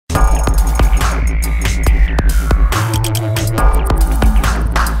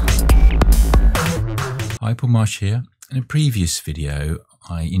Hi, Paul Marsh here. In a previous video,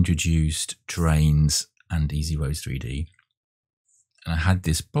 I introduced terrains and EasyRoads3D, and I had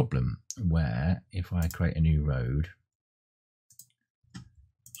this problem where if I create a new road,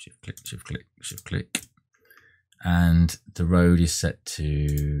 shift click, shift click, shift click, and the road is set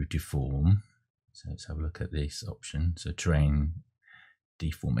to deform. So let's have a look at this option. So terrain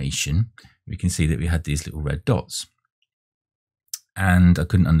deformation. We can see that we had these little red dots, and I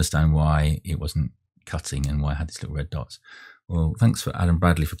couldn't understand why it wasn't cutting and why I had these little red dots. Well, thanks for Adam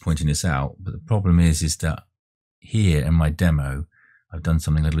Bradley for pointing this out. But the problem is that here in my demo, I've done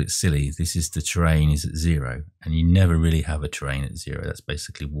something a little bit silly. This is the terrain is at 0, and you never really have a terrain at 0. That's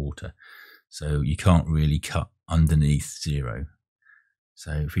basically water. So you can't really cut underneath 0.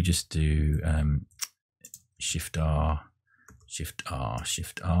 So if we just do Shift R, Shift R,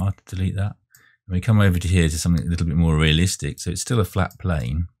 Shift R to delete that. And we come over to here to something a little bit more realistic. So it's still a flat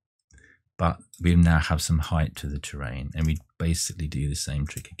plane, but we now have some height to the terrain, and we basically do the same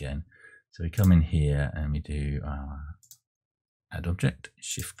trick again. So we come in here and we do add object,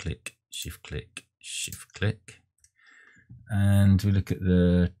 shift click, shift click, shift click, and we look at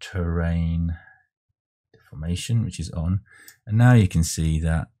the terrain deformation, which is on, and now you can see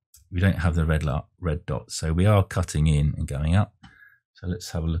that we don't have the red dots, so we are cutting in and going up. So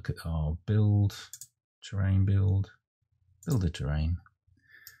let's have a look at our build, terrain build a terrain.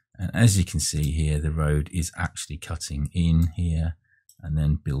 And as you can see here, the road is actually cutting in here and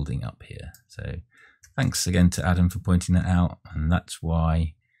then building up here. So thanks again to Adam for pointing that out. And that's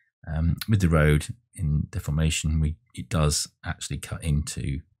why with the road in deformation, it does actually cut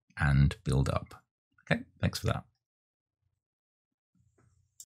into and build up. Okay, thanks for that.